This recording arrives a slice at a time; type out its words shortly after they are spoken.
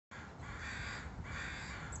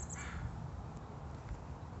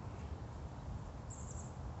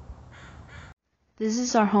This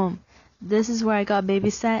is our home. This is where I got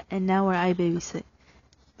babysat and now where I babysit.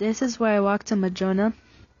 This is where I walked to Madrona.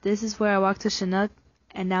 This is where I walked to Chinook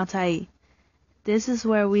and now Tai. This is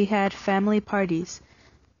where we had family parties.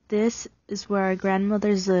 This is where our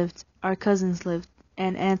grandmothers lived, our cousins lived,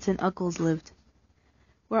 and aunts and uncles lived.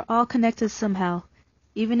 We're all connected somehow.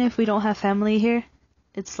 Even if we don't have family here,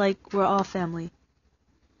 it's like we're all family.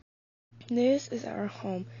 This is our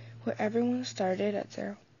home, where everyone started at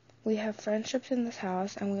zero. We have friendships in this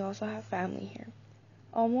house, and we also have family here.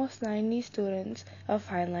 Almost 90 students of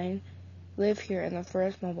Highline live here in the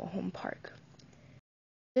first mobile home park.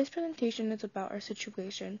 This presentation is about our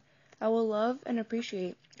situation. I would love and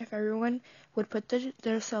appreciate if everyone would put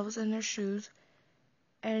themselves in their shoes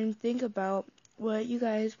and think about what you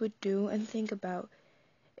guys would do and think about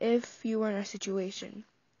if you were in our situation.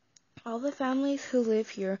 All the families who live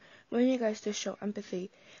here want you guys to show empathy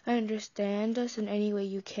and understand us in any way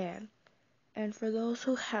you can. And for those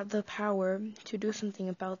who have the power to do something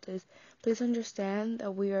about this, please understand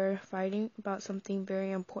that we are fighting about something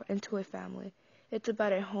very important to a family. It's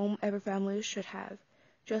about a home every family should have.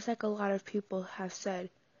 Just like a lot of people have said,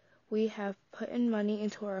 we have put in money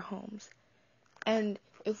into our homes. And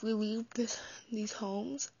if we leave these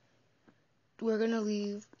homes, we're going to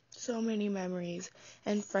leave so many memories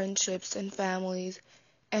and friendships and families,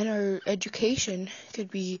 and our education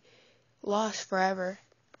could be lost forever.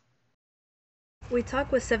 We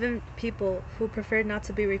talked with 7 people who preferred not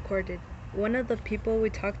to be recorded. One of the people we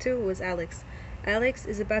talked to was Alex. Alex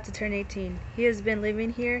is about to turn 18. He has been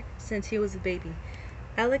living here since he was a baby.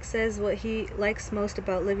 Alex says what he likes most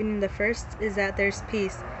about living in the first is that there's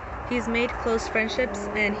peace. He's made close friendships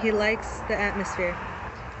and he likes the atmosphere.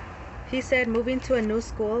 He said moving to a new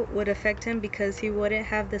school would affect him because he wouldn't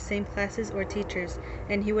have the same classes or teachers,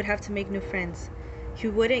 and he would have to make new friends. He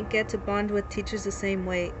wouldn't get to bond with teachers the same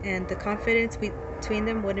way, and the confidence between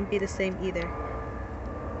them wouldn't be the same either.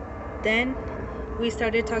 Then we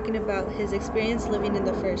started talking about his experience living in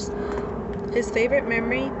the first. His favorite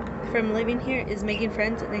memory from living here is making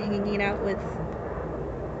friends and hanging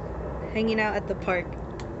out at the park.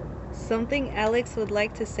 Something Alex would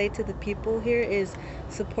like to say to the people here is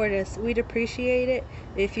support us. We'd appreciate it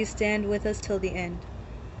if you stand with us till the end.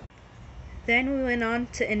 Then we went on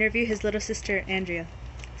to interview his little sister, Andrea.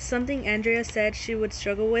 Something Andrea said she would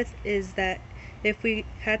struggle with is that if we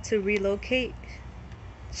had to relocate,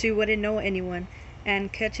 she wouldn't know anyone,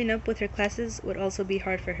 and catching up with her classes would also be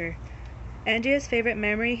hard for her. Andrea's favorite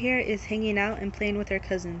memory here is hanging out and playing with her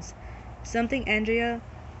cousins. Something Andrea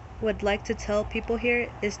would like to tell people here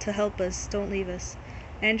is to help us, don't leave us.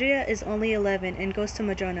 Andrea is only 11 and goes to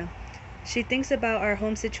Madrona. She thinks about our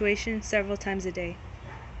home situation several times a day.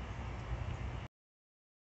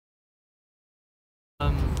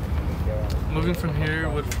 Moving from here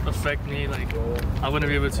would affect me, I wouldn't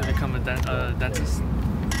be able to become a dentist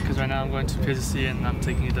because right now I'm going to PSC and I'm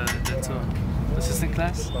taking the dental assistant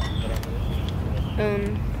class.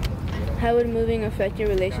 How would moving affect your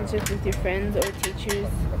relationships with your friends or teachers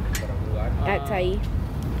at Tai?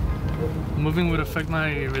 Moving would affect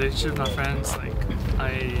my relationship with my friends.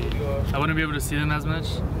 I wouldn't be able to see them as much,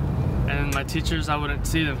 and my teachers, I wouldn't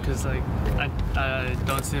see them because I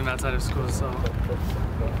don't see them outside of school. So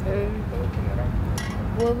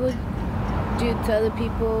what would you tell the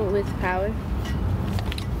people with power?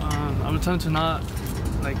 I would tell them to not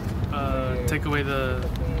take away the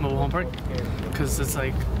mobile home park because it's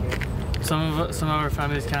some of our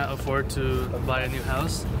families can't afford to buy a new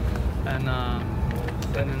house, and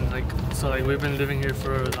then we've been living here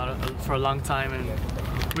for a long time, and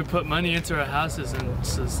we put money into our houses, and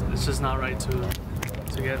it's just not right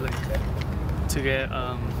to get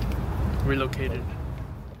relocated.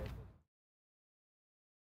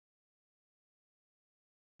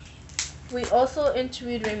 We also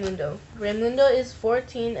interviewed Raimundo. Raimundo is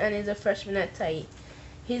 14 and is a freshman at Tai.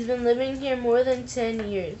 He's been living here more than 10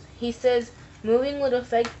 years. He says, moving would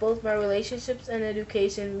affect both my relationships and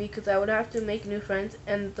education because I would have to make new friends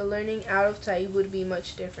and the learning out of Tai would be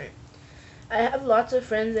much different. I have lots of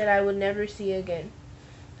friends that I would never see again.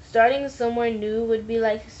 Starting somewhere new would be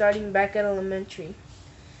like starting back at elementary.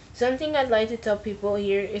 Something I'd like to tell people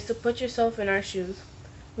here is to put yourself in our shoes.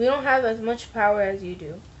 We don't have as much power as you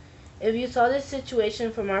do. If you saw this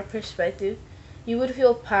situation from our perspective, you would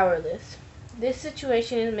feel powerless. This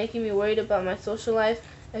situation is making me worried about my social life,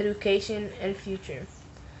 education, and future.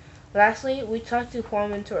 Lastly, we talked to Juan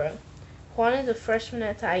Ventura. Juan is a freshman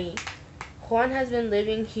at Tai. Juan has been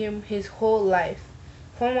living here his whole life.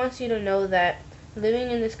 Juan wants you to know that living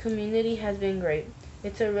in this community has been great.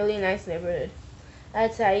 It's a really nice neighborhood.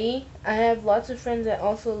 At Tai, I have lots of friends that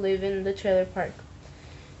also live in the trailer park.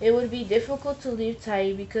 It would be difficult to leave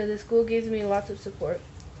Tai because the school gives me lots of support.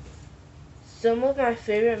 Some of my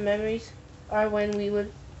favorite memories are when we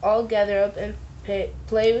would all gather up and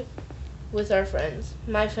play with our friends.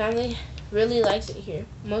 My family really likes it here.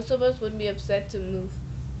 Most of us would be upset to move.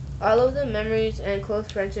 All of the memories and close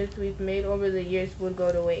friendships we've made over the years would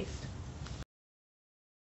go to waste.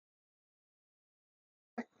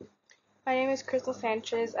 My name is Crystal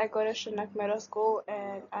Sanchez. I go to Chinook Middle School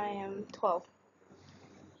and I am 12.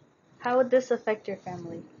 How would this affect your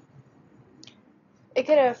family? It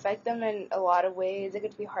could affect them in a lot of ways. It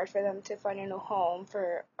could be hard for them to find a new home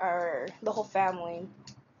for the whole family.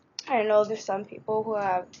 I know there's some people who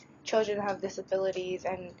have children who have disabilities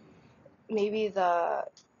and maybe their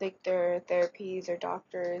therapies or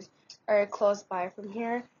doctors are close by from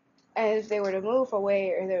here. And if they were to move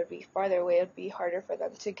away or they would be farther away, it would be harder for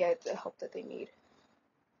them to get the help that they need.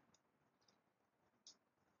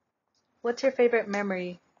 What's your favorite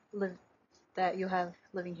memory that you have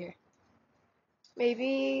living here?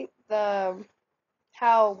 Maybe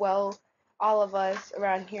how well all of us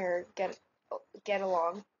around here get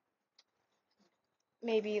along.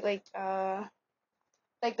 Maybe there's a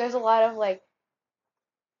lot of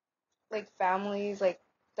families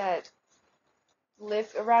that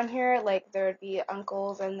live around here. Like there would be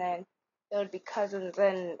uncles and then there would be cousins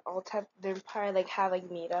and all type. They'd probably have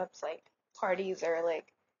meetups, like parties or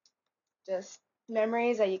just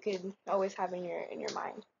memories that you could always have in your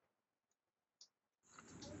mind.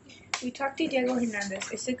 We talked to Diego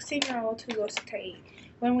Hernandez, a 16-year-old who goes to Tai.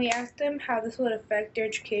 When we asked him how this would affect their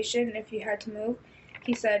education if he had to move,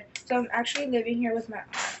 he said, "So I'm actually living here with my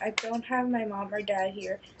aunt. I don't have my mom or dad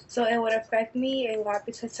here, so it would affect me a lot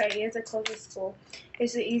because Tai is the closest school.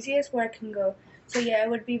 It's the easiest where I can go. So yeah, it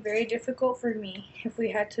would be very difficult for me if we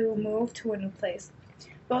had to move to a new place,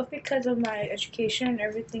 both because of my education and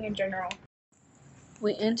everything in general."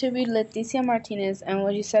 We interviewed Leticia Martinez, and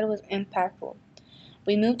what she said was impactful.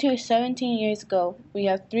 We moved here 17 years ago. We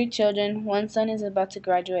have 3 children. One son is about to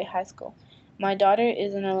graduate high school. My daughter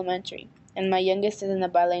is in elementary, and my youngest is in the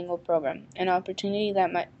bilingual program, an opportunity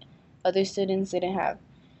that my other students didn't have.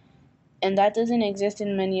 And that doesn't exist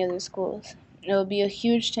in many other schools. It will be a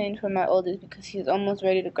huge change for my oldest because he's almost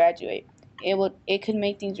ready to graduate. It could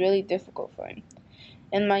make things really difficult for him.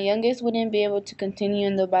 And my youngest wouldn't be able to continue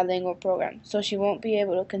in the bilingual program, so she won't be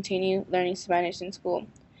able to continue learning Spanish in school.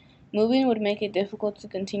 Moving would make it difficult to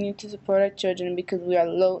continue to support our children because we are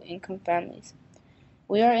low-income families.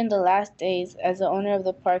 We are in the last days, as the owner of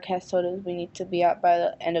the park has told us we need to be out by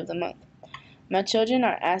the end of the month. My children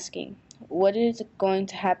are asking, what is going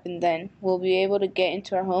to happen then? Will we be able to get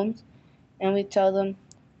into our homes? And we tell them,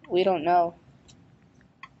 we don't know.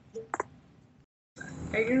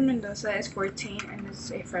 Edgar Mendoza is 14 and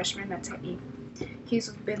is a freshman at Tai. He's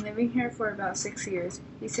been living here for about 6 years.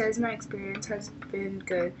 He says my experience has been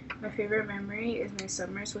good. My favorite memory is my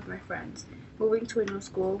summers with my friends. Moving to a new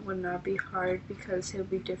school would not be hard because he'll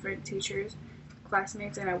be different teachers,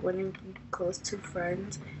 classmates, and I wouldn't be close to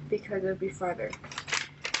friends because it would be farther.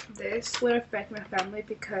 This would affect my family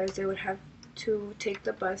because they would have to take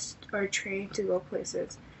the bus or train to go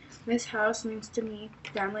places. This house means to me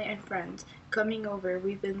family and friends coming over.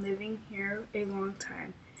 We've been living here a long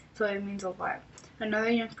time, so it means a lot.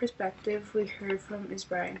 Another young perspective we heard from is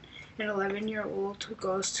Brian, an 11-year-old who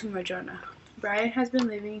goes to Madrona. Brian has been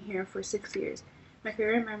living here for 6 years. My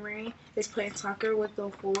favorite memory is playing soccer with the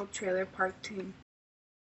whole trailer park team.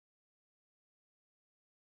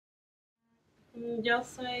 Yo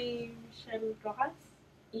soy Michelle Rojas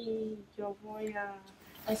y yo voy a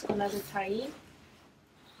la escuela de Tai.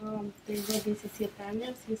 Tengo 17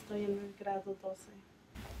 años y estoy en el grado 12.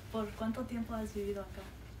 ¿Por cuánto tiempo has vivido acá?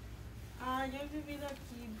 Yo he vivido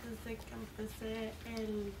aquí desde que empecé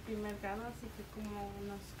el primer grado, así que como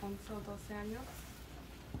unos 11 o 12 años.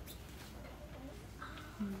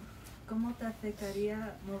 ¿Cómo te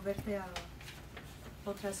afectaría moverte a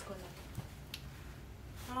otra escuela?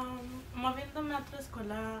 Moviéndome a otra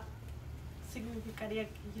escuela significaría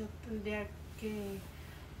que yo tendría que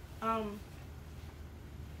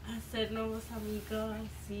hacer nuevos amigos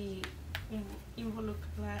y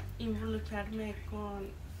involucrarme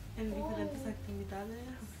en diferentes actividades.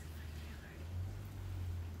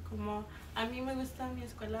 Como a mí me gusta mi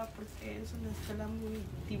escuela porque es una escuela muy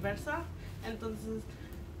diversa, entonces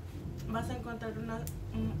vas a encontrar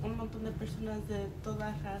un montón de personas de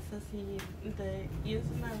todas razas y es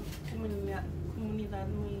una comunidad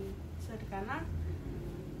muy cercana.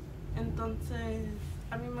 Entonces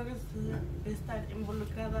a mí me gusta estar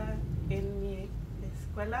involucrada en mi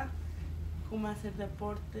escuela, como hacer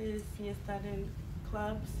deportes y estar en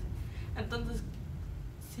clubs. Entonces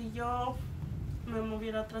si yo me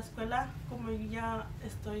moviera a otra escuela, como yo ya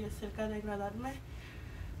estoy cerca de graduarme.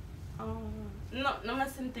 No me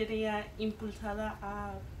sentiría impulsada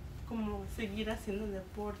a como seguir haciendo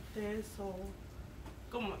deportes o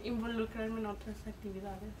como involucrarme en otras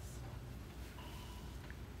actividades.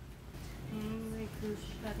 Me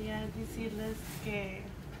gustaría decirles que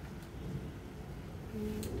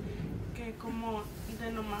como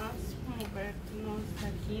de nomás movernos de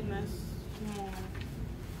aquí no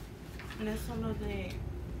es solo de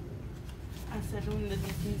hacer una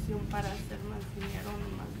decisión para hacer más dinero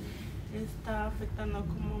nomás, está afectando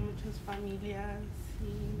como muchas familias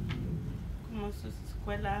y como sus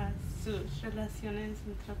escuelas, sus relaciones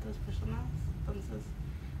entre otras personas. Entonces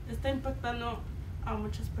está impactando a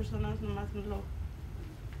muchas personas, nomás no lo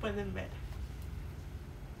pueden ver.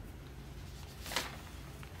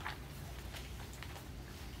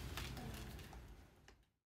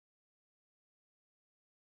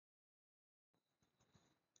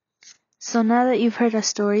 So now that you've heard our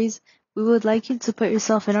stories, we would like you to put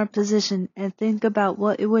yourself in our position and think about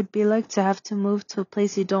what it would be like to have to move to a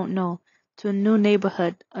place you don't know, to a new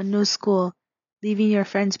neighborhood, a new school, leaving your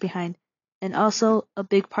friends behind, and also a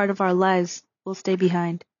big part of our lives will stay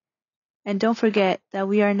behind. And don't forget that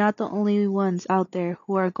we are not the only ones out there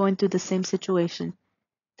who are going through the same situation.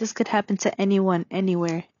 This could happen to anyone,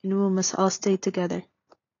 anywhere, and we must all stay together.